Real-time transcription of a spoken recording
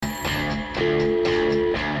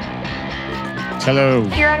Hello.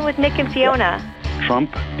 You're on with Nick and Fiona.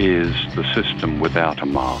 Trump is the system without a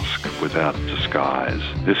mask, without disguise.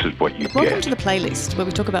 This is what you Welcome get. to The Playlist, where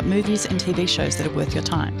we talk about movies and TV shows that are worth your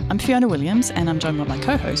time. I'm Fiona Williams, and I'm joined by my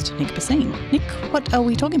co-host, Nick Bassine. Nick, what are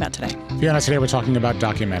we talking about today? Fiona, today we're talking about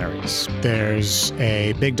documentaries. There's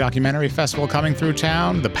a big documentary festival coming through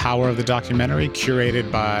town, The Power of the Documentary,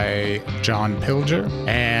 curated by John Pilger.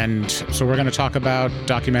 And so we're going to talk about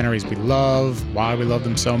documentaries we love, why we love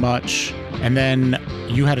them so much. And then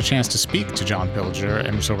you had a chance to speak to John Pilger,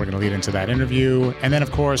 and so we're going to lead into that interview. And then,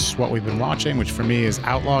 of course, what we've been watching, which for me is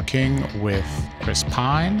Outlaw King with Chris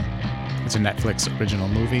Pine. It's a Netflix original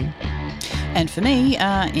movie. And for me,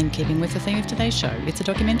 in keeping with the theme of today's show, it's a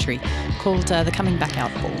documentary called The Coming Back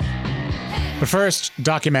Out Ball. But first,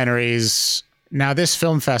 documentaries. Now, this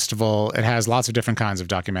film festival, it has lots of different kinds of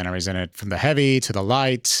documentaries in it, from the heavy to the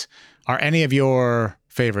light. Are any of your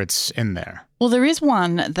favorites in there? Well, there is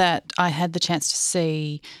one that I had the chance to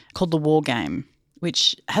see called The War Game,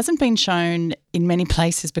 which hasn't been shown in many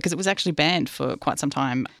places because it was actually banned for quite some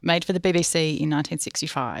time, made for the BBC in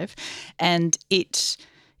 1965. And it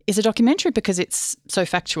is a documentary because it's so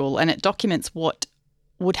factual and it documents what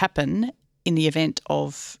would happen in the event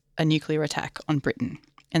of a nuclear attack on Britain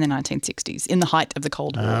in the 1960s, in the height of the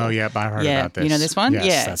Cold War. Oh, yep, I heard about this. You know this one? Yes,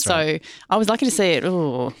 yeah. That's so right. I was lucky to see it.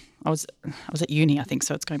 I was at uni, I think,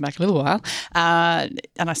 so it's going back a little while. And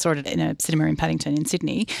I saw it in a cinema in Paddington in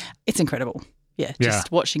Sydney. It's incredible. Yeah, just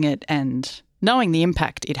watching it and knowing the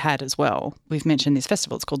impact it had as well. We've mentioned this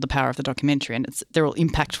festival. It's called The Power of the Documentary, and they're all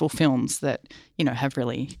impactful films that, you know, have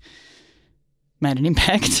really made an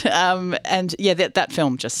impact. And yeah, that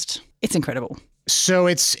film just, it's incredible. So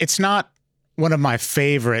it's not one of my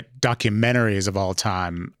favorite documentaries of all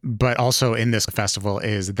time, but also in this festival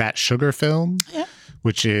is That Sugar Film,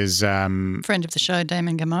 which is... friend of the show,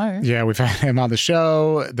 Damon Gameau. Yeah, we've had him on the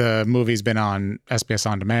show. The movie's been on SBS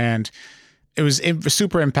On Demand. It was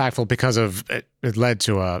super impactful because of it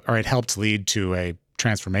it helped lead to a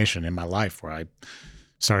transformation in my life where I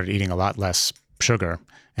started eating a lot less sugar.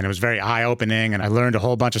 And it was very eye-opening, and I learned a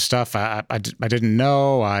whole bunch of stuff I didn't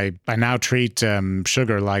know. I now treat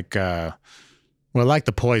sugar like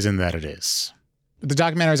the poison that it is. The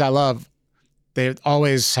documentaries I love, they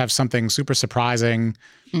always have something super surprising,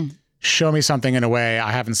 show me something in a way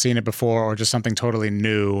I haven't seen it before, or just something totally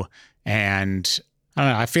new. And I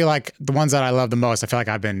don't know, I feel like the ones that I love the most, I feel like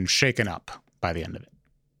I've been shaken up by the end of it.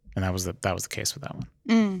 And that was the case with that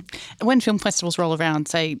one. When film festivals roll around,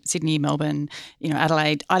 say Sydney, Melbourne,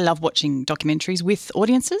 Adelaide, I love watching documentaries with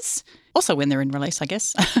audiences. Also when they're in release, I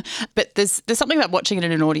guess. But there's something about watching it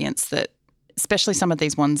in an audience that, especially some of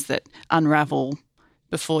these ones that unravel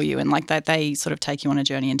before you and like they sort of take you on a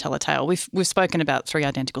journey and tell a tale. We've spoken about Three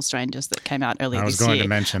Identical Strangers that came out earlier this year. I was going to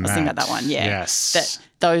mention that. I was thinking about that one, yeah. Yes.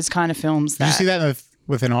 Those kind of films. Did you see that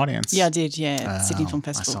with an audience? Yeah, I did, yeah. Sydney Film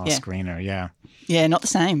Festival. I saw a screener, yeah. Yeah, not the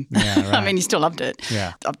same. Yeah, right. I mean, you still loved it.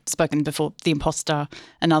 Yeah. I've spoken before, The Imposter,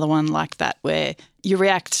 another one like that where you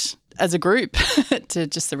react as a group to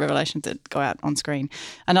just the revelations that go out on screen.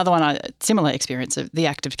 Another one, similar experience of The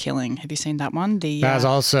Act of Killing. Have you seen that one? That was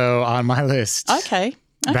also on my list. Okay.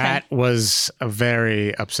 That was a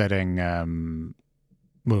very upsetting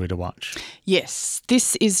movie to watch. Yes.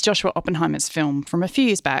 This is Joshua Oppenheimer's film from a few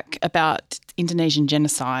years back about Indonesian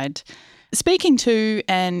genocide, speaking to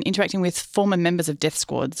and interacting with former members of death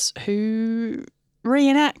squads who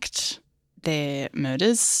reenact their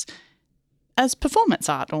murders as performance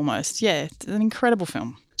art almost. Yeah, it's an incredible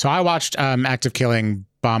film. So I watched Act of Killing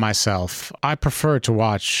by myself. I prefer to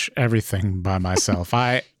watch everything by myself.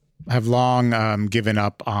 I have long given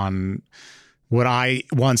up on what I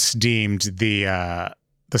once deemed the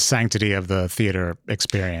sanctity of the theater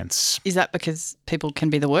experience. Is that because people can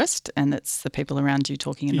be the worst and it's the people around you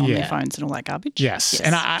talking on their phones and all that garbage? Yes.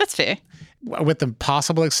 And that's fair. With the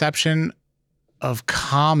possible exception of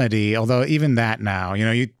comedy, although even that now,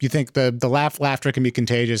 you think the laughter can be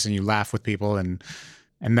contagious and you laugh with people and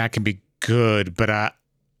that can be good. But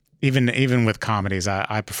even with comedies,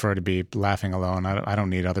 I prefer to be laughing alone. I don't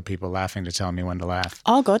need other people laughing to tell me when to laugh.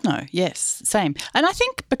 Oh, God, no. Yes, same. And I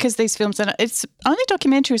think because these films, and it's only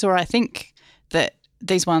documentaries where I think that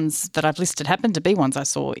these ones that I've listed happen to be ones I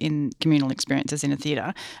saw in communal experiences in a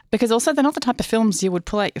theatre, because also they're not the type of films you would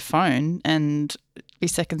pull out your phone and be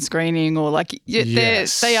second screening or like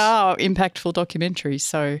they are impactful documentaries.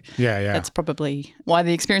 So that's probably why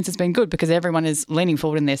the experience has been good, because everyone is leaning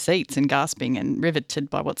forward in their seats and gasping and riveted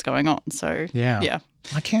by what's going on. So yeah.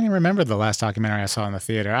 I can't even remember the last documentary I saw in the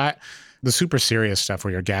theatre. the super serious stuff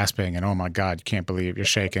where you're gasping and, oh my God, you can't believe you're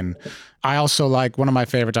shaking. I also like, one of my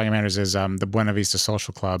favorite documentaries is the Buena Vista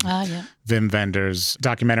Social Club, Wim Wenders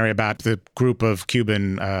documentary about the group of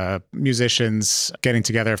Cuban musicians getting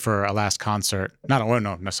together for a last concert. Not a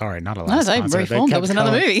last concert. Reformed. That was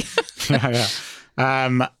another movie.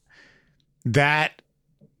 That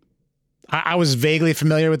I was vaguely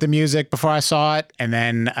familiar with the music before I saw it, and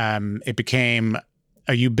then it became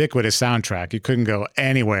a ubiquitous soundtrack. You couldn't go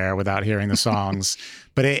anywhere without hearing the songs,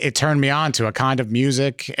 but it turned me on to a kind of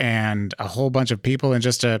music and a whole bunch of people, and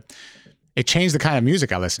it changed the kind of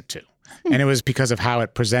music I listened to. And it was because of how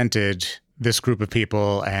it presented this group of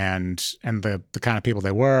people and the kind of people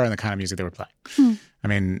they were and the kind of music they were playing. I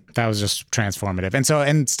mean, that was just transformative.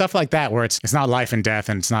 And stuff like that, where it's not life and death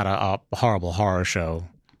and it's not a horrible horror show,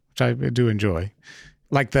 which I do enjoy.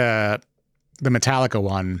 Like the Metallica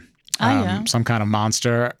one, Some Kind of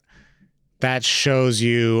Monster, that shows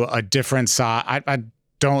you a different side. I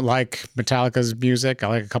don't like Metallica's music. I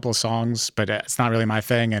like a couple of songs, but it's not really my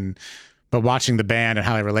thing. But watching the band and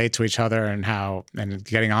how they relate to each other and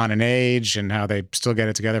getting on in age and how they still get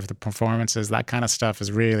it together for the performances, that kind of stuff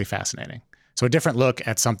is really fascinating. So a different look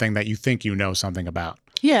at something that you think you know something about.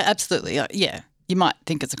 Yeah, absolutely. Yeah. You might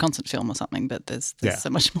think it's a concert film or something, but there's so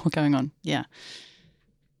much more going on. Yeah.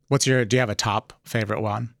 Do you have a top favorite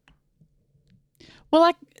one? Well,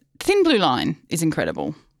 like Thin Blue Line is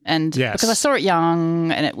incredible. And because I saw it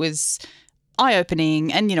young and it was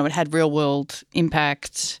eye-opening and, it had real-world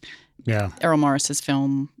impact. Yeah. Errol Morris's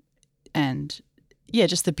film. And,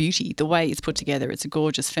 just the beauty, the way it's put together. It's a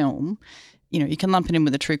gorgeous film. You can lump it in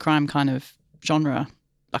with a true crime kind of genre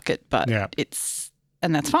bucket, but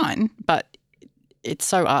and that's fine. But it's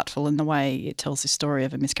so artful in the way it tells the story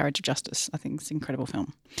of a miscarriage of justice. I think it's an incredible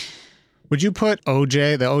film. Would you put the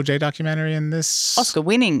OJ documentary in this?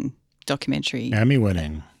 Oscar-winning documentary.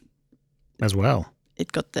 Emmy-winning as well.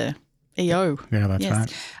 It got the EO. Yeah, that's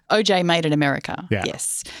right. OJ Made in America. Yeah.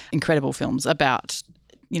 Yes. Incredible films about,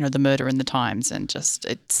 the murder in the times, and just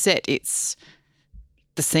it set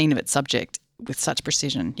the scene of its subject with such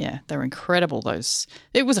precision. Yeah, they were incredible.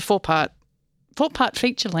 It was a four-part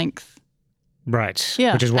feature length. Right.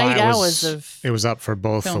 Yeah. Which is why 8 hours it was up for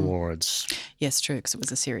both film. awards. Yes, true, because it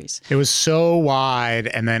was a series. It was so wide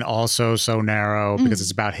and then also so narrow because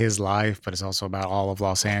it's about his life, but it's also about all of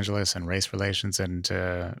Los Angeles and race relations and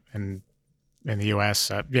in the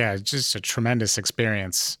U.S. It's just a tremendous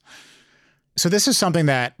experience. So this is something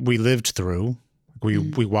that we lived through.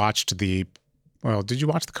 We watched did you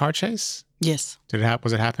watch the car chase? Yes.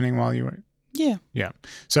 Was it happening while you were? Yeah. Yeah.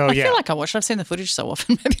 So I feel like I watched it. I've seen the footage so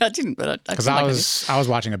often. Maybe I didn't, but because I was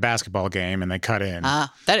watching a basketball game and they cut in.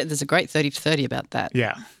 There's a great 30 for 30 about that.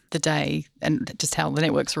 Yeah. The day and just how the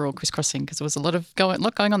networks were all crisscrossing because there was a lot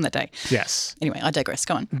going on that day. Yes. Anyway, I digress.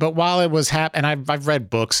 Go on. But while it was happening, and I've read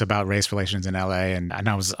books about race relations in LA, and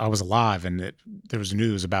I was alive, and there was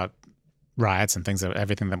news about riots and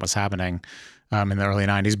everything that was happening in the early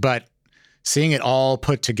 90s. But seeing it all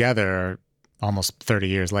put together almost 30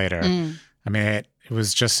 years later, I mean, it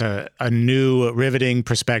was just a new, riveting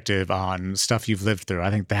perspective on stuff you've lived through. I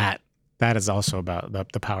think that is also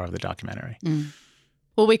about the power of the documentary.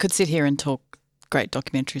 Well, we could sit here and talk great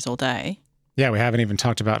documentaries all day. Yeah, we haven't even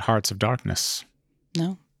talked about Hearts of Darkness.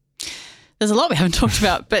 No. There's a lot we haven't talked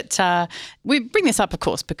about, but we bring this up, of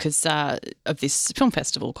course, because of this film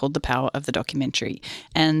festival called The Power of the Documentary.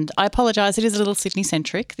 And I apologise, it is a little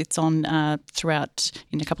Sydney-centric. It's on throughout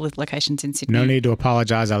in a couple of locations in Sydney. No need to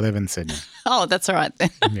apologise, I live in Sydney. Oh, that's all right then.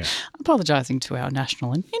 Yeah. I'm apologising to our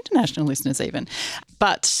national and international listeners even.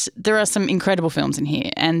 But there are some incredible films in here,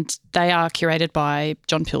 and they are curated by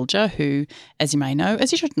John Pilger, who, as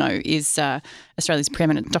you should know, is Australia's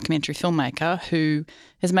preeminent documentary filmmaker who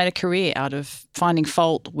has made a career out of finding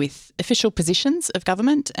fault with official positions of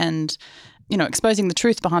government and, exposing the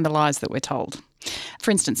truth behind the lies that we're told.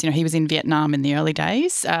 For instance, he was in Vietnam in the early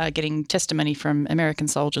days, getting testimony from American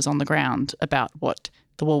soldiers on the ground about what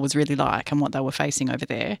the war was really like and what they were facing over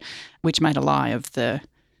there, which made a lie of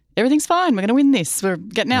everything's fine, we're going to win this, we're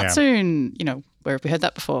getting out soon, where have we heard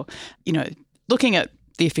that before? Looking at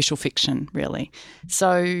the official fiction, really.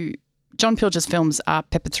 So John Pilger's films are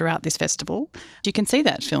peppered throughout this festival. You can see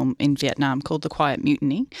that film in Vietnam called The Quiet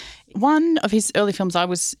Mutiny. One of his early films I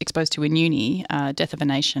was exposed to in uni, Death of a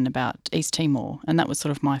Nation, about East Timor, and that was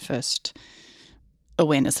sort of my first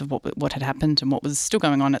awareness of what had happened and what was still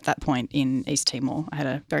going on at that point in East Timor. I had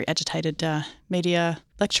a very agitated media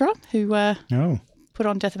lecturer who put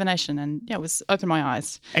on Death of a Nation, and it was opened my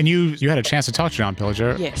eyes. And you had a chance to talk to John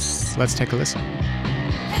Pilger. Yes. Let's take a listen.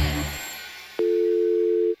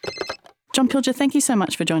 John Pilger, thank you so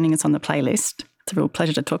much for joining us on the playlist. It's a real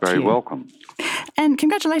pleasure to talk to you. Very welcome. And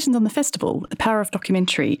congratulations on the festival, The Power of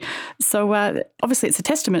Documentary. So obviously it's a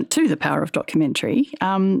testament to the power of documentary.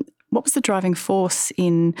 What was the driving force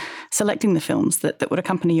in selecting the films that would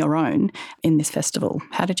accompany your own in this festival?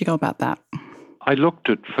 How did you go about that? I looked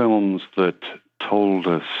at films that told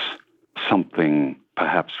us something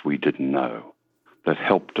perhaps we didn't know, that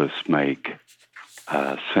helped us make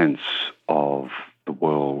sense of the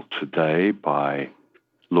world today by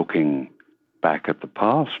looking back at the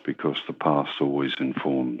past, because the past always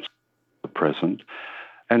informs the present,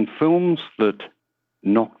 and films that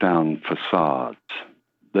knock down facades.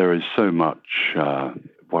 There is so much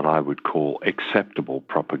what I would call acceptable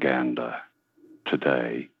propaganda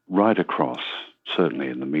today, right across, certainly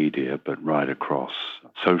in the media, but right across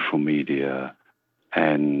social media.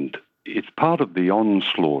 And it's part of the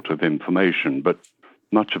onslaught of information, but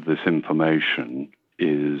much of this information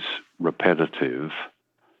is repetitive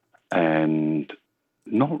and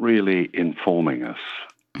not really informing us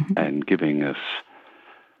and giving us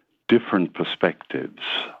different perspectives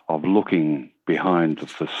of looking behind the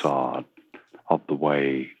facade of the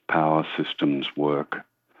way power systems work,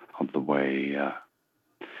 of the way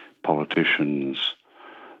politicians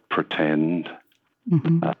pretend,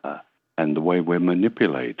 and the way we're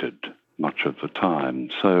manipulated much of the time.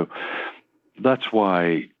 So that's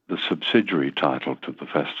why the subsidiary title to the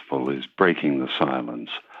festival is Breaking the Silence.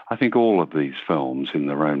 I think all of these films, in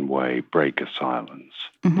their own way, break a silence.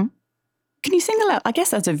 Can you single out, I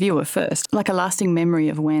guess as a viewer first, like a lasting memory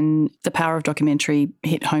of when the power of documentary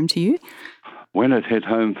hit home to you? When it hit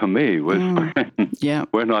home for me was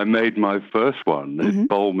when I made my first one. It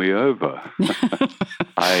bowled me over.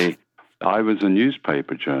 I was a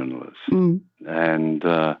newspaper journalist, and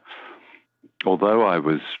although I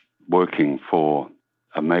was working for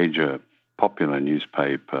a major popular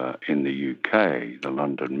newspaper in the UK, the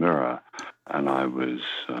London Mirror, and I was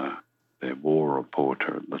their war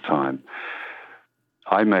reporter at the time,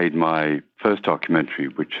 I made my first documentary,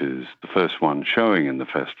 which is the first one showing in the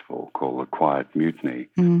festival, called The Quiet Mutiny.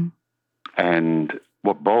 And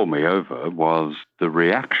what bowled me over was the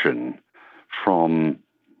reaction from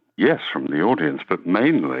the audience, but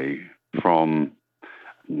mainly from,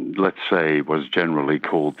 let's say, was generally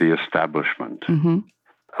called the establishment.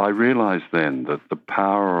 I realized then that the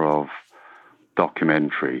power of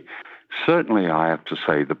documentary, certainly I have to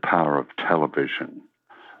say the power of television.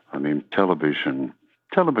 I mean, television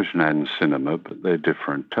and cinema, but they're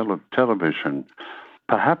different. Television,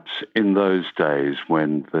 perhaps in those days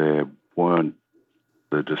when there weren't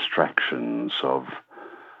the distractions of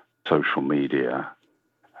social media,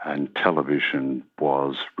 and television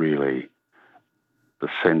was really the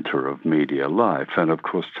center of media life. And of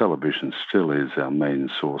course, television still is our main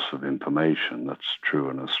source of information. That's true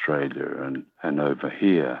in Australia and over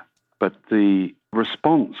here. But the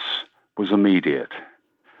response was immediate.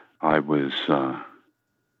 I was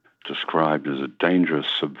described as a dangerous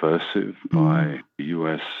subversive by the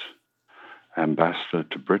US ambassador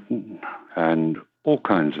to Britain, and all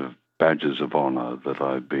kinds of badges of honor that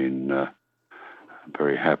I've been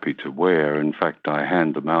very happy to wear. In fact, I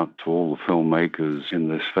hand them out to all the filmmakers in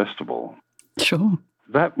this festival. Sure.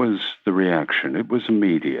 That was the reaction. It was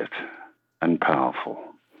immediate and powerful.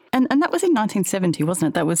 And that was in 1970,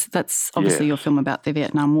 wasn't it? That's obviously your film about the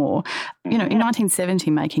Vietnam War. You know, in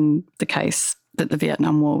 1970, making the case that the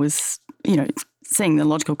Vietnam War was, seeing the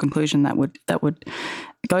logical conclusion that would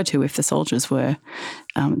go to if the soldiers were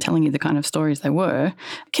telling you the kind of stories they were.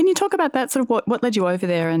 Can you talk about that, sort of what led you over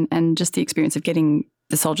there and just the experience of getting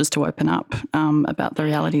the soldiers to open up about the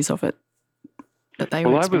realities of it that they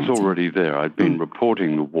were experiencing? Well, I was already there. I'd been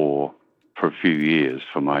reporting the war for a few years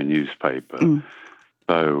for my newspaper.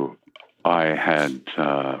 So I had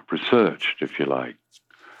researched, if you like,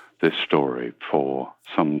 this story for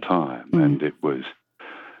some time, and it was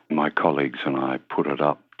my colleagues and I put it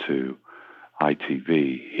up to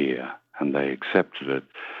ITV here, and they accepted it.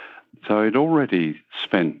 So I'd already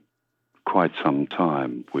spent quite some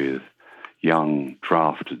time with young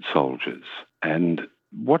drafted soldiers. And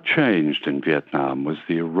what changed in Vietnam was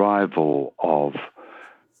the arrival of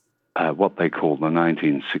what they call the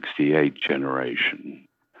 1968 generation.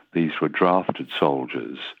 These were drafted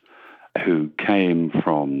soldiers who came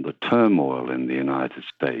from the turmoil in the United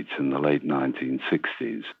States in the late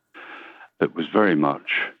 1960s that was very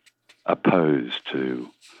much opposed to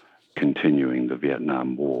continuing the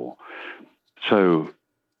Vietnam War. So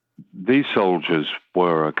these soldiers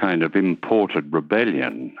were a kind of imported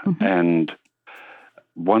rebellion, and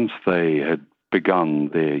once they had begun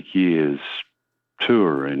their year's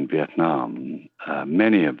tour in Vietnam,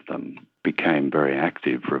 many of them became very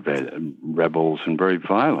active rebels and very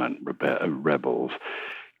violent rebels.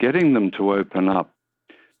 Getting them to open up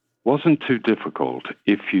wasn't too difficult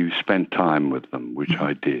if you spent time with them, which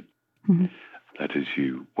I did. Mm-hmm. That is,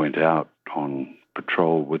 you went out on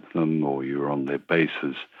patrol with them or you were on their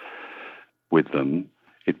bases with them.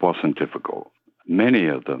 It wasn't difficult. Many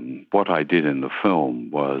of them, what I did in the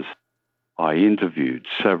film was I interviewed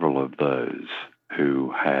several of those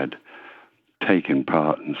who had taken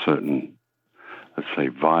part in certain, let's say,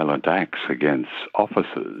 violent acts against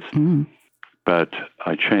officers, but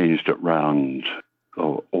I changed it round,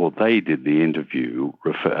 or they did the interview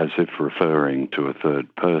as if referring to a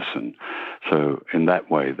third person. So in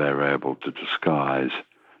that way, they were able to disguise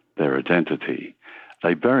their identity.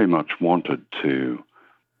 They very much wanted to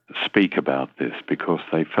speak about this because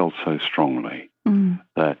they felt so strongly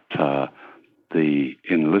that the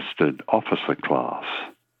enlisted officer class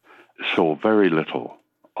saw very little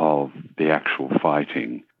of the actual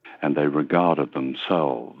fighting, and they regarded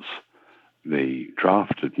themselves, the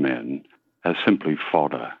drafted men, as simply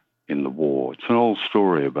fodder in the war. It's an old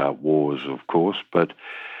story about wars, of course, but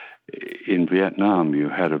in Vietnam you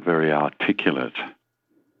had a very articulate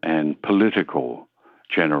and political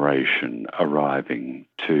generation arriving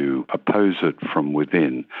to oppose it from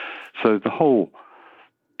within. So the whole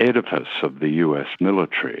edifice of the U.S.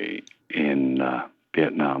 military in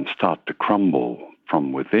Vietnam started to crumble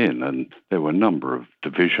from within, and there were a number of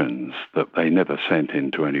divisions that they never sent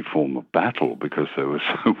into any form of battle because they were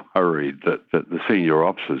so worried that the senior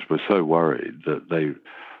officers were so worried that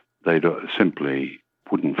they simply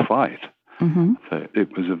wouldn't fight. Mm-hmm. So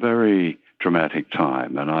it was a very dramatic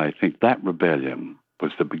time, and I think that rebellion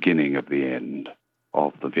was the beginning of the end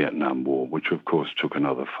of the Vietnam War, which of course took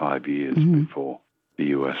another 5 years before the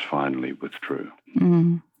US finally withdrew.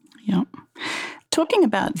 Yeah. Talking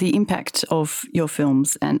about the impact of your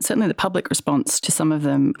films and certainly the public response to some of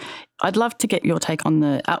them, I'd love to get your take on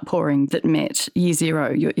the outpouring that met Year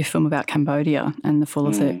Zero, your film about Cambodia and the fall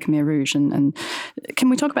of the Khmer Rouge. And can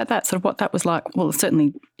we talk about that, sort of what that was like? Well,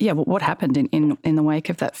 certainly, what happened in the wake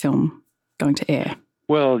of that film going to air?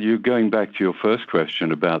 Well, you're going back to your first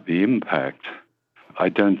question about the impact. I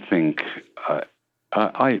don't think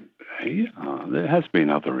there has been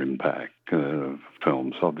other impact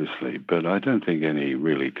films, obviously, but I don't think any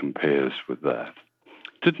really compares with that.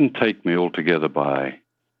 It didn't take me altogether by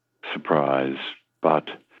surprise, but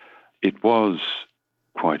it was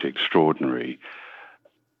quite extraordinary.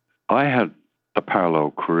 I had a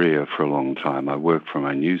parallel career for a long time. I worked for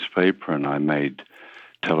my newspaper and I made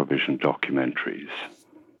television documentaries.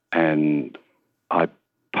 And I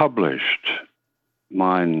published,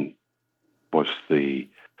 mine was the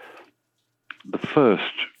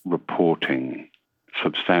first reporting,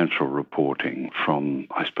 substantial reporting from,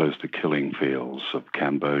 I suppose, the killing fields of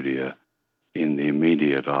Cambodia in the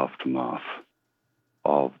immediate aftermath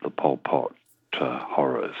of the Pol Pot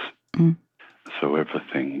horrors. So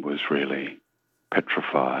everything was really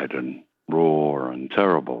petrified and raw and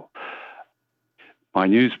terrible. My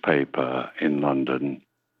newspaper in London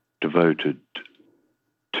devoted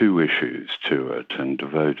 2 issues to it and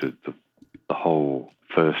devoted the whole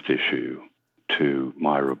first issue to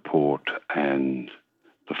my report and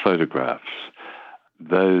the photographs.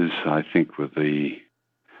 Those, I think, were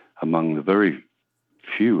among the very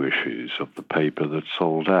few issues of the paper that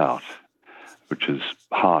sold out, which is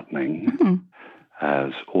heartening,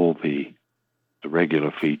 as all the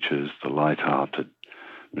regular features, the light-hearted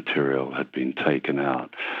material had been taken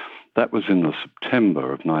out. That was in the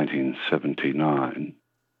September of 1979.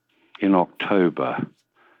 In October,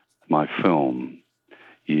 my film,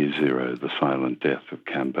 Year Zero, The Silent Death of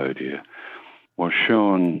Cambodia, was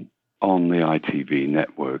shown on the ITV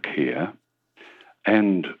network here,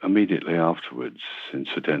 and immediately afterwards,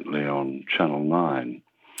 incidentally, on Channel 9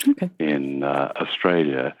 in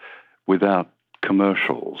Australia, without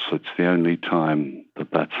commercials. It's the only time that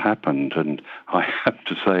that's happened, and I have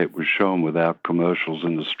to say it was shown without commercials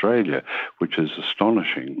in Australia, which is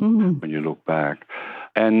astonishing when you look back.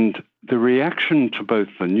 And the reaction to both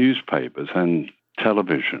the newspapers and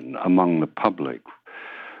television among the public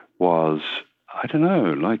was, I don't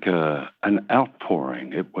know, like an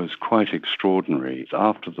outpouring. It was quite extraordinary.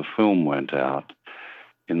 After the film went out,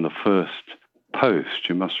 in the first post,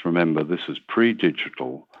 you must remember this is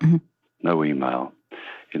pre-digital, no email.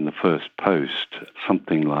 In the first post,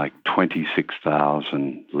 something like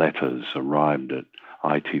 26,000 letters arrived at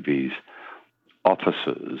ITV's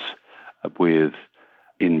offices with,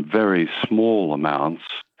 in very small amounts,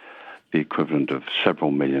 the equivalent of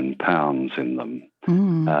several million pounds in them.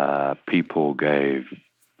 People gave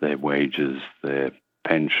their wages, their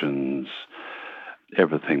pensions,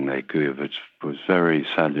 everything they give. It was very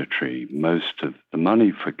salutary. Most of the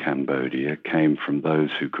money for Cambodia came from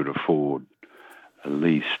those who could afford at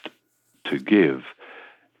least to give.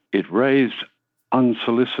 It raised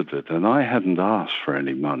unsolicited, and I hadn't asked for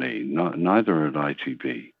any money, neither at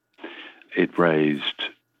ITV. It raised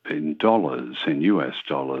in dollars, in US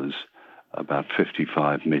dollars, about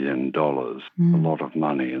 $55 million, a lot of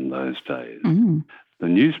money in those days. The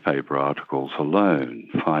newspaper articles alone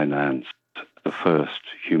financed the first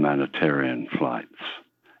humanitarian flights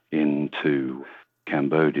into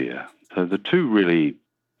Cambodia. So the two really,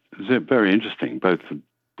 they're very interesting, both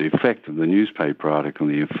the effect of the newspaper article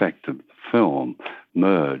and the effect of the film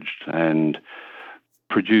merged and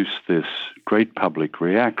produced this great public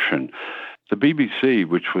reaction. The BBC,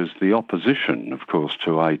 which was the opposition, of course,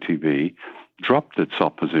 to ITV, dropped its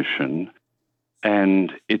opposition,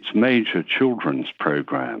 and its major children's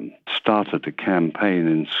program started a campaign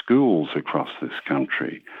in schools across this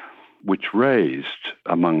country, which raised,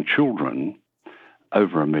 among children,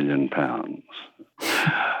 over £1 million.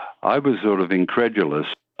 I was sort of incredulous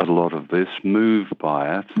at a lot of this, moved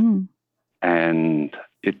by it, and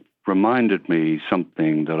it reminded me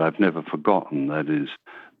something that I've never forgotten, that is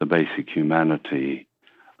the basic humanity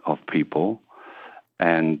of people,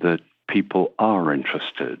 and that people are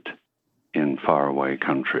interested in faraway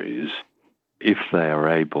countries if they are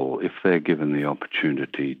able, if they're given the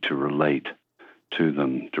opportunity to relate to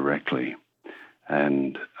them directly.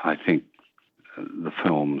 And I think the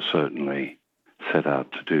film certainly set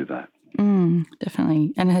out to do that.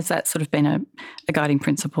 Definitely. And has that sort of been a guiding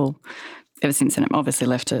principle ever since? And it obviously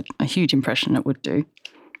left a huge impression, it would do.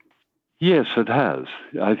 Yes, it has.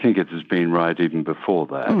 I think it has been right even before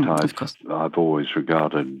that. Of course. I've always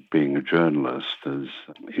regarded being a journalist as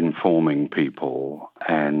informing people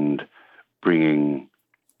and bringing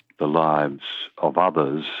the lives of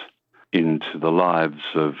others into the lives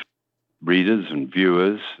of readers and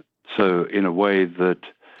viewers, so in a way that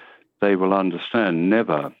they will understand,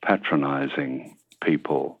 never patronizing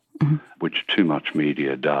people, which too much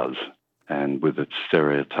media does, and with its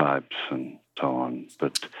stereotypes and so on.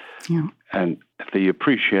 But and the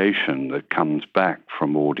appreciation that comes back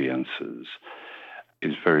from audiences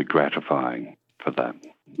is very gratifying for that.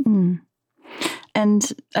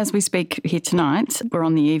 And as we speak here tonight, we're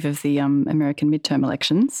on the eve of the American midterm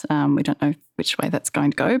elections. We don't know which way that's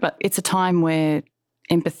going to go, but it's a time where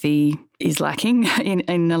empathy is lacking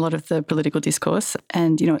in a lot of the political discourse.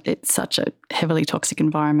 And, you know, it's such a heavily toxic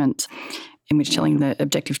environment in which telling the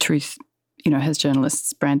objective truth, you know, has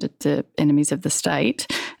journalists branded the enemies of the state.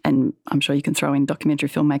 And I'm sure you can throw in documentary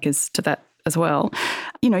filmmakers to that as well.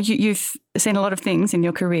 You know, you've seen a lot of things in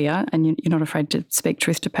your career and you're not afraid to speak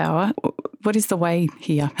truth to power. What is the way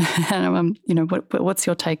here? And, you know, what's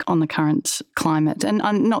your take on the current climate? And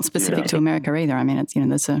not specific to America either. I mean, it's, you know,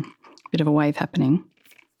 there's a bit of a wave happening.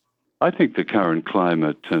 I think the current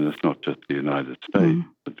climate, and it's not just the United States,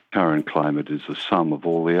 but the current climate is the sum of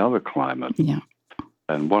all the other climates. Yeah.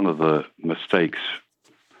 And one of the mistakes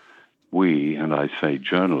we, and I say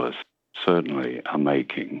journalists, certainly are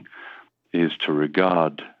making is to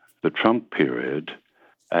regard the Trump period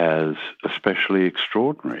as especially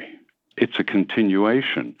extraordinary. It's a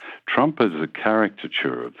continuation. Trump is a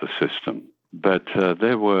caricature of the system, but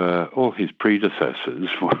there were all his predecessors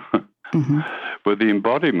were the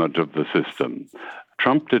embodiment of the system.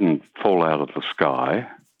 Trump didn't fall out of the sky.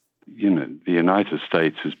 You know, the United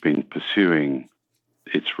States has been pursuing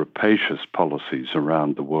its rapacious policies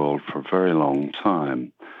around the world for a very long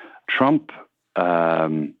time. Trump,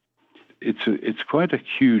 it's quite a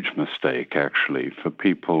huge mistake, actually, for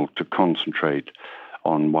people to concentrate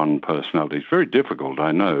on one personality. It's very difficult,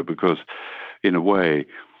 I know, because in a way,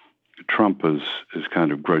 Trump is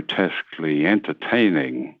kind of grotesquely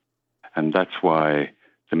entertaining, and that's why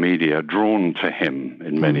the media are drawn to him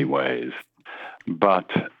in many ways. But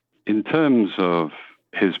in terms of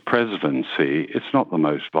his presidency, it's not the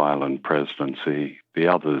most violent presidency. The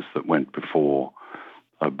others that went before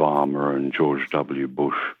Obama and George W.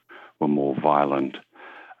 Bush were more violent.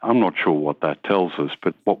 I'm not sure what that tells us,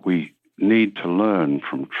 but what we need to learn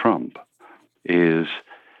from Trump is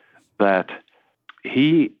that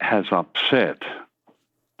he has upset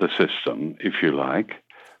the system, if you like,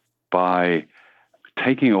 by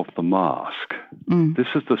taking off the mask. This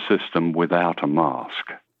is the system without a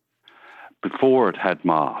mask. Before it had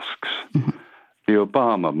masks. The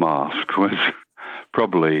Obama mask was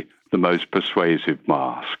probably the most persuasive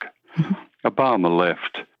mask. Obama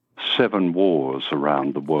left 7 wars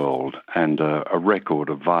around the world and a record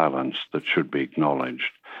of violence that should be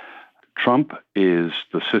acknowledged. Trump is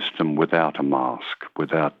the system without a mask,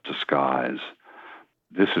 without disguise.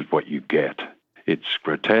 This is what you get. It's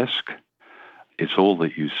grotesque. It's all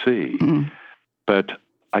that you see. Mm. But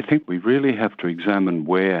I think we really have to examine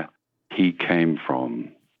where he came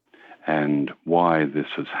from and why this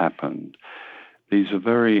has happened. These are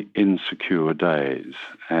very insecure days,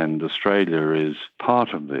 and Australia is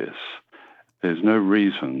part of this. There's no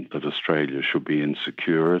reason that Australia should be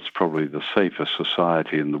insecure. It's probably the safest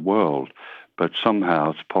society in the world, but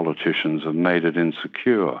somehow its politicians have made it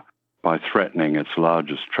insecure by threatening its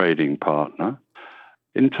largest trading partner.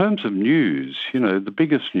 In terms of news, the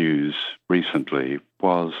biggest news recently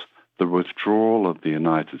was the withdrawal of the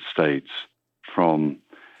United States from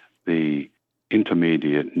the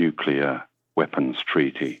Intermediate Nuclear Weapons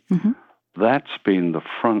Treaty. Mm-hmm. That's been the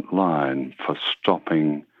front line for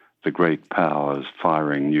stopping the great powers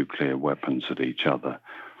firing nuclear weapons at each other.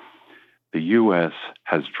 The US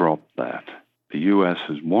has dropped that. The US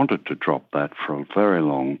has wanted to drop that for a very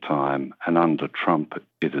long time, and under Trump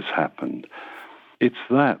it has happened. It's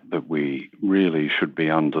that we really should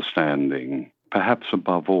be understanding, perhaps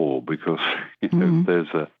above all, because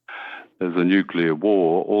there's a nuclear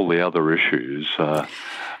war. All the other issues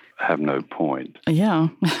have no point. Yeah.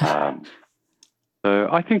 So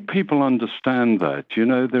I think people understand that.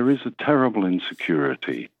 There is a terrible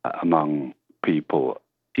insecurity among people,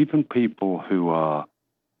 even people who are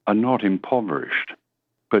not impoverished.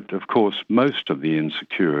 But, of course, most of the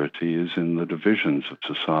insecurity is in the divisions of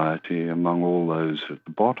society among all those at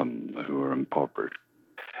the bottom who are impoverished.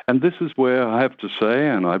 And this is where I have to say,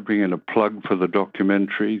 and I bring in a plug for the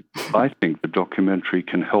documentary, I think the documentary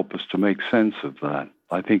can help us to make sense of that.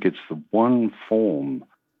 I think it's the one form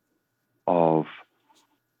of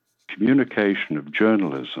communication, of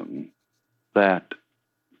journalism, that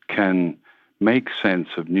can make sense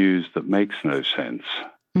of news that makes no sense.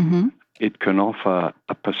 Mm-hmm. It can offer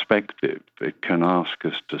a perspective. It can ask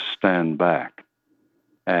us to stand back.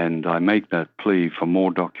 And I make that plea for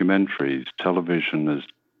more documentaries. Television has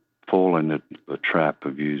fallen into the trap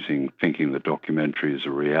of thinking the documentary is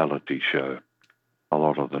a reality show a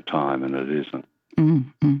lot of the time, and it isn't.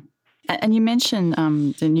 Mm-hmm. And you mentioned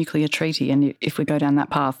the nuclear treaty, and if we go down that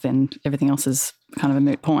path, then everything else is kind of a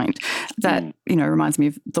moot point. That, reminds me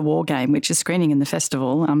of The War Game, which is screening in the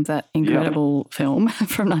festival, that incredible film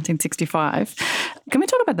from 1965. Can we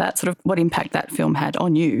talk about that, sort of what impact that film had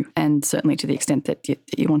on you, and certainly to the extent that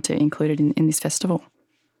you want to include it in this festival?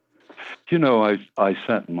 I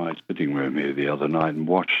sat in my sitting room here the other night and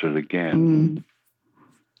watched it again. Mm.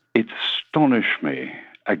 It astonished me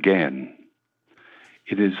again.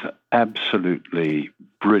 It is absolutely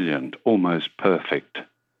brilliant, almost perfect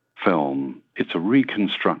film. It's a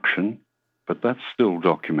reconstruction, but that's still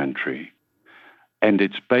documentary. And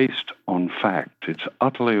it's based on fact. It's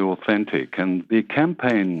utterly authentic. And the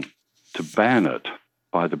campaign to ban it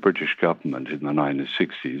by the British government in the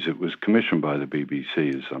 1960s, it was commissioned by the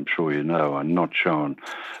BBC, as I'm sure you know, and not shown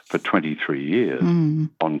for 23 years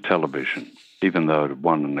on television, even though it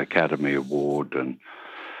won an Academy Award.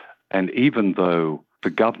 And even though the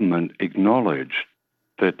government acknowledged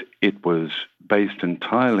that it was based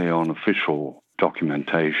entirely on official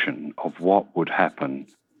documentation of what would happen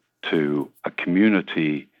to a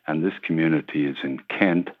community, and this community is in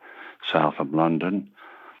Kent, south of London,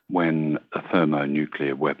 when a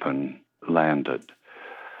thermonuclear weapon landed.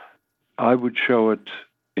 I would show it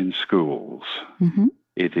in schools. Mm-hmm.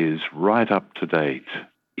 It is right up to date.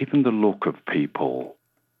 Even the look of people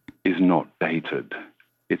is not dated.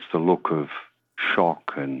 It's the look of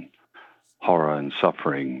shock and horror and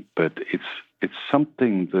suffering, but it's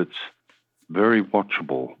something that's very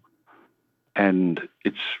watchable, and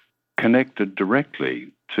it's connected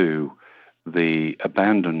directly to the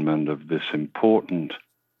abandonment of this important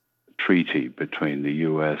treaty between the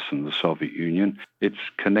US and the Soviet Union. It's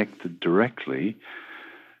connected directly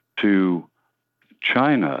to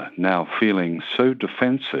China now feeling so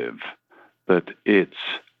defensive that it's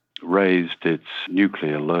raised its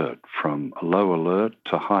nuclear alert from a low alert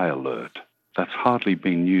to high alert. That's hardly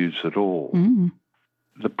been used at all. Mm.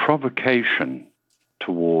 The provocation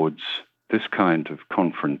towards this kind of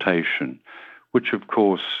confrontation, which of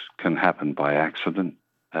course can happen by accident,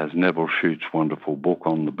 as Neville Shute's wonderful book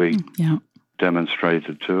On the Beat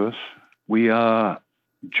demonstrated to us, we are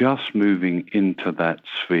just moving into that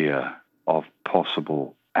sphere of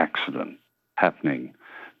possible accident happening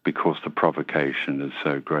because the provocation is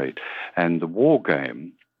so great. And The War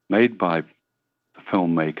Game, made by the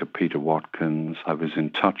filmmaker Peter Watkins, I was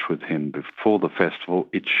in touch with him before the festival.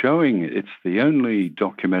 It's the only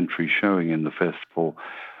documentary showing in the festival.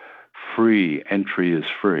 Free, entry is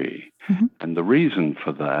free. Mm-hmm. And the reason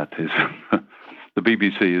for that is the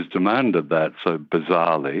BBC has demanded that so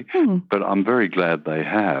bizarrely, but I'm very glad they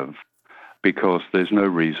have. because there's no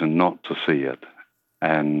reason not to see it.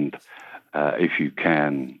 And if you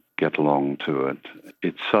can get along to it,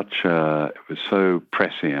 it was so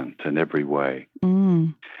prescient in every way.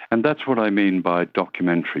 And that's what I mean by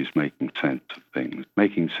documentaries making sense of things,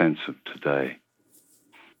 making sense of today.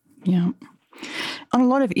 Yeah. On a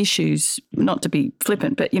lot of issues, not to be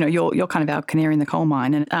flippant, but, you're kind of our canary in the coal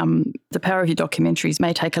mine, and the power of your documentaries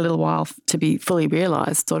may take a little while to be fully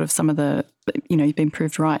realised, sort of some of the, you've been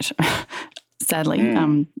proved right, sadly,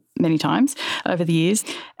 many times over the years.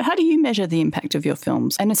 How do you measure the impact of your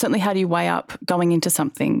films? And certainly how do you weigh up going into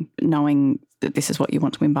something knowing that this is what you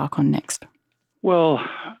want to embark on next? Well,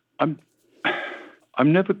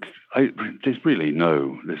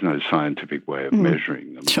 there's no scientific way of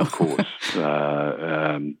measuring them, sure. Of course.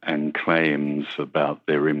 And claims about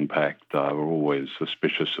their impact I were always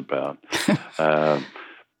suspicious about.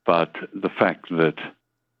 But the fact that,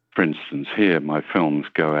 for instance, here my films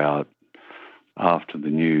go out after the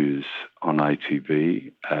news on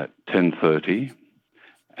ITV at 10:30,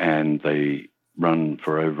 and they run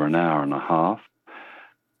for over an hour and a half.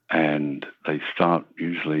 And they start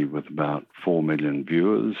usually with about 4 million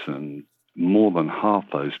viewers, and more than half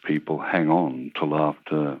those people hang on till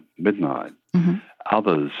after midnight.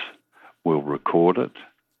 Others will record it.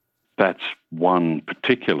 That's one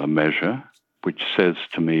particular measure, which says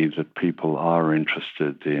to me that people are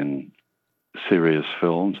interested in serious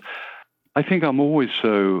films. I think I'm always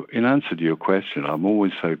in answer to your question, I'm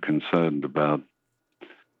always so concerned about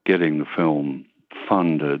getting the film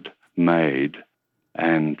funded, made,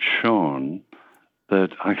 and shown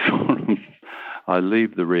that I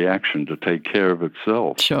leave the reaction to take care of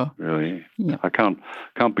itself. Sure. Really. Yeah. I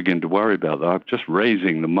can't begin to worry about that. I'm just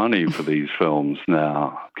raising the money for these films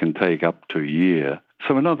now can take up to a year.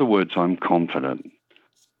 So in other words, I'm confident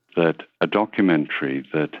that a documentary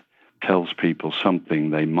that tells people something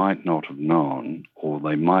they might not have known or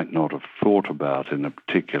they might not have thought about in a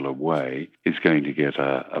particular way is going to get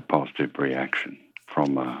a positive reaction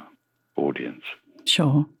from an audience.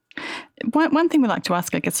 Sure. One thing we like to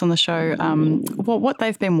ask, I guess, on the show, what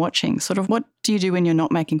they've been watching, sort of what do you do when you're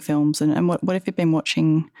not making films, and what have you been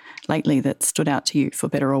watching lately that stood out to you for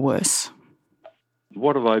better or worse?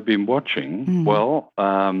 What have I been watching? Well,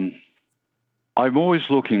 I'm always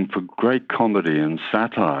looking for great comedy and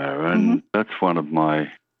satire, and that's one of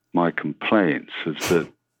my complaints is that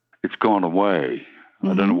it's gone away.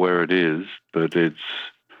 I don't know where it is, but it's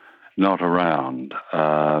not around.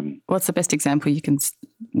 What's the best example you can?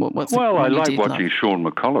 I like watching Sean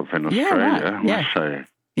McAuliffe in Australia. I must say.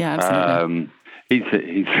 Yeah,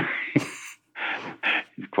 absolutely.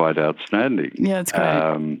 He's quite outstanding. Yeah, it's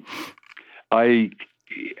great.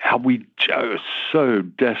 We so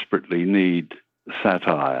desperately need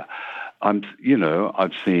satire. I've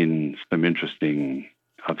seen some interesting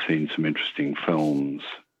films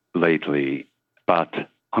lately, but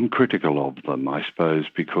I'm critical of them, I suppose,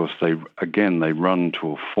 because they run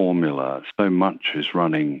to a formula. So much is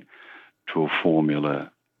running to a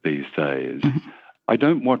formula these days. I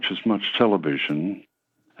don't watch as much television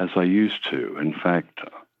as I used to. In fact,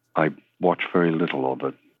 I watch very little of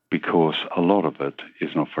it because a lot of it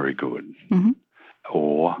is not very good.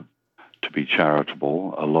 Or, to be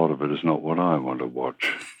charitable, a lot of it is not what I want to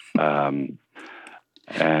watch. And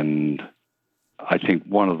I think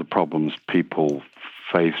one of the problems people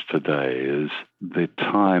face today is their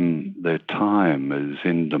time is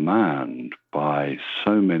in demand by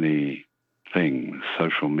so many things.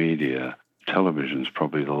 Social media, television's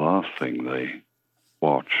probably the last thing they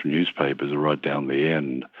watch. Newspapers are right down the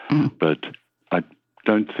end. But I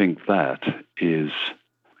don't think that is,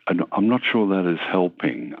 I'm not sure that is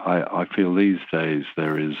helping. I feel these days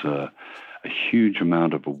there is a huge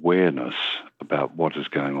amount of awareness about what is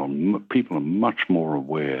going on. People are much more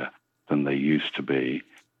aware than they used to be,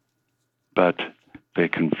 but they're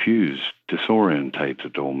confused,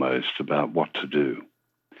 disorientated almost about what to do.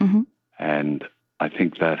 And I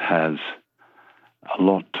think that has a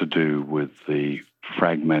lot to do with the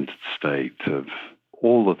fragmented state of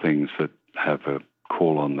all the things that have a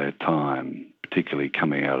call on their time, particularly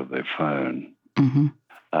coming out of their phone.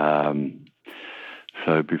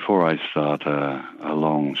 So before I start a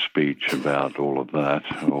long speech about all of that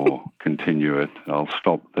or continue it, I'll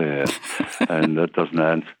stop there. And that doesn't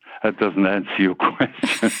answer your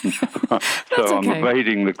question. So I'm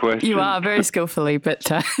evading the question. You are, very skillfully, but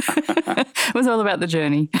it was all about the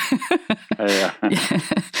journey.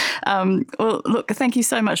 Well, look, thank you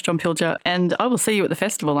so much, John Pilger, and I will see you at the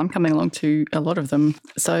festival. I'm coming along to a lot of them.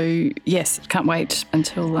 So, yes, can't wait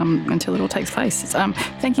until it all takes place.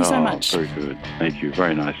 Thank you so much. Very good. Thank you.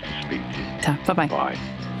 Very nice to speak to you. Bye-bye. Bye.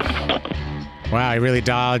 Wow, you really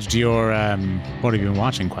dodged your what have you been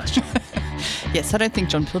watching question. Yes, I don't think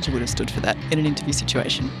John Pilger would have stood for that in an interview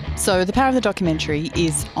situation. So The Power of the Documentary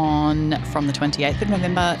is on from the 28th of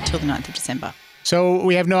November till the 9th of December. So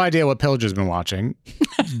we have no idea what Pilger's been watching,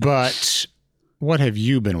 but what have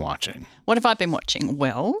you been watching? What have I been watching?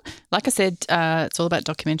 Well, like I said, it's all about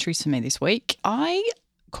documentaries for me this week. I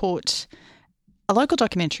caught a local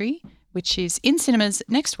documentary, which is in cinemas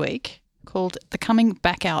next week, called The Coming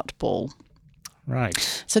Back Out Ball.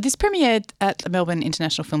 Right. So this premiered at the Melbourne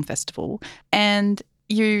International Film Festival, and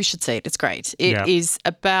you should see it. It's great. It is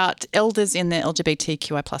about elders in the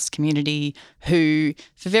LGBTQI plus community who,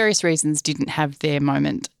 for various reasons, didn't have their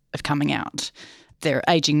moment of coming out. They're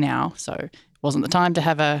aging now, so it wasn't the time to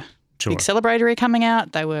have a big celebratory coming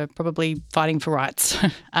out. They were probably fighting for rights.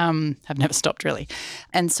 Have never stopped, really.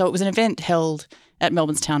 And so it was an event held at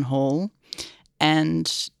Melbourne's Town Hall,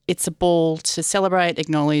 and it's a ball to celebrate,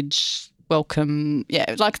 acknowledge, welcome.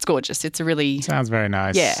 Yeah, like it's gorgeous. It's a really... Sounds very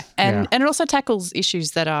nice. Yeah. And it also tackles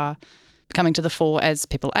issues that are coming to the fore as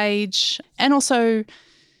people age, and also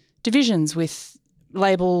divisions with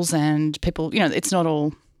labels and people. You know, it's not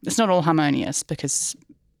all harmonious, because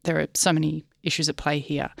there are so many issues at play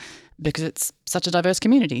here, because it's such a diverse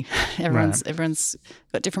community. Everyone's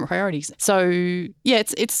got different priorities. So yeah,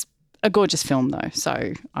 it's a gorgeous film though.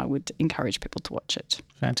 So I would encourage people to watch it.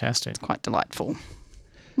 Fantastic. It's quite delightful.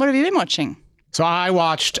 What have you been watching? So I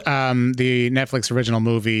watched the Netflix original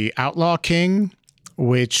movie Outlaw King,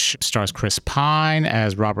 which stars Chris Pine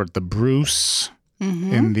as Robert the Bruce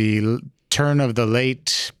in the turn of the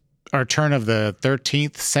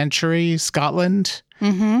 13th century Scotland.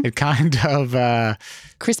 Mm-hmm. It kind of...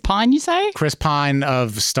 Chris Pine, you say? Chris Pine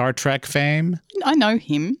of Star Trek fame. I know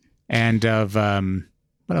him. And of...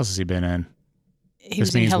 what else has he been in? He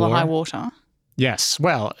was in Hell or High Water. Yes.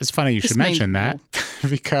 Well, it's funny you should mention that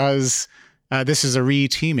because this is a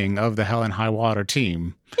re-teaming of the Hell and High Water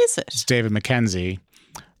team. Is it? It's David Mackenzie.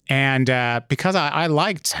 And because I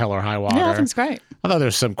liked Hell or High Water. Yeah, I think it's great. Although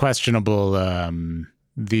there's some questionable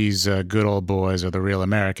these good old boys are the real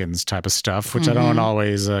Americans type of stuff, which I don't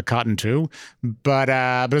always cotton to. But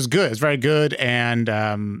it was good. It's very good. And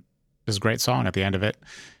there's a great song at the end of it.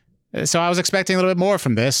 So I was expecting a little bit more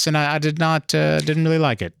from this, and I didn't really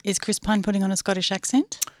like it. Is Chris Pine putting on a Scottish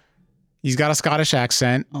accent? He's got a Scottish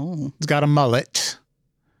accent. Oh. He's got a mullet.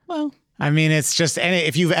 Well. I mean, it's just,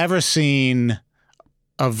 if you've ever seen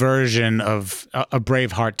a version of a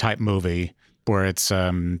Braveheart type movie where it's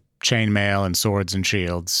chainmail and swords and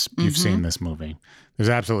shields, you've seen this movie. There's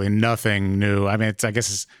absolutely nothing new. I mean, I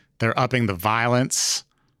guess they're upping the violence.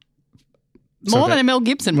 More than a Mel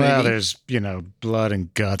Gibson movie. Well, there's, blood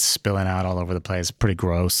and guts spilling out all over the place. Pretty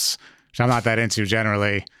gross, which I'm not that into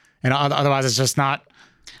generally. And otherwise, it's just not.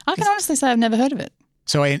 I can honestly say I've never heard of it.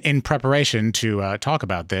 So in preparation to talk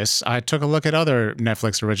about this, I took a look at other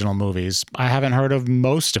Netflix original movies. I haven't heard of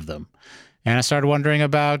most of them. And I started wondering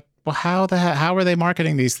about, well, how are they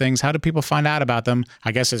marketing these things? How do people find out about them?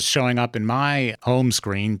 I guess it's showing up in my home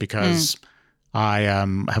screen because I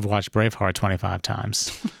have watched Braveheart 25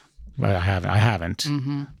 times. But I haven't.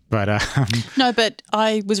 Mm-hmm. But no, but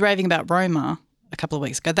I was raving about Roma a couple of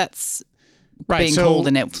weeks ago. That's being called a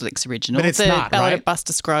Netflix original. But it's not, Ballad right? of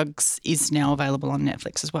Buster Scruggs is now available on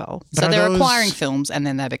Netflix as well. So they're acquiring films and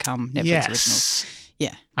then they become Netflix originals.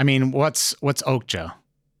 Yeah. I mean, what's Okja?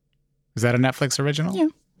 Is that a Netflix original? Yeah.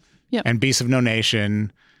 Yeah. And Beasts of No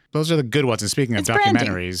Nation. Those are the good ones. And speaking of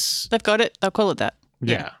documentaries. They've got it. They'll call it that.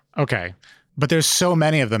 Yeah. Okay. But there's so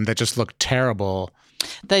many of them that just look terrible.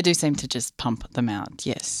 They do seem to just pump them out,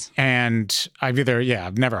 yes. And I've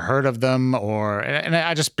never heard of them and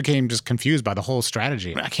I just became confused by the whole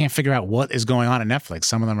strategy. I can't figure out what is going on at Netflix.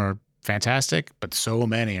 Some of them are fantastic, but so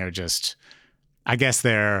many are just, I guess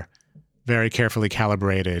they're very carefully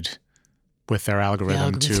calibrated with their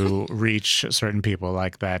algorithm to reach certain people,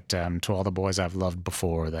 like that To All the Boys I've Loved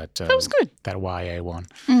Before. That was good. That YA one.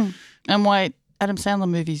 And why Adam Sandler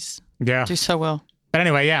movies do so well. But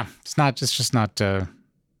anyway, it's just not that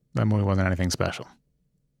movie wasn't anything special.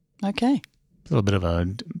 Okay. A little bit of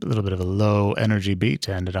a low energy beat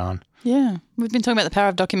to end it on. Yeah, we've been talking about the power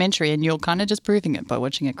of documentary, and you're kind of just proving it by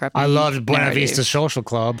watching a crappy. I loved Buena Vista Social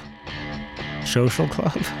Club. Social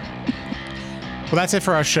Club. Well, that's it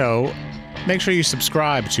for our show. Make sure you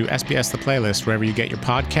subscribe to SBS The Playlist wherever you get your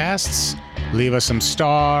podcasts. Leave us some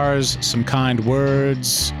stars, some kind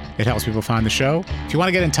words. It helps people find the show. If you want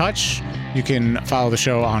to get in touch, you can follow the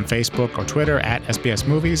show on Facebook or Twitter at SBS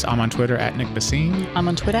Movies. I'm on Twitter at Nick Bassine. I'm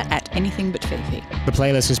on Twitter at AnythingButFifi. The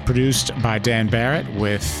Playlist is produced by Dan Barrett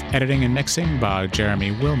with editing and mixing by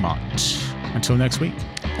Jeremy Wilmot. Until next week.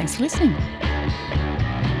 Thanks for listening.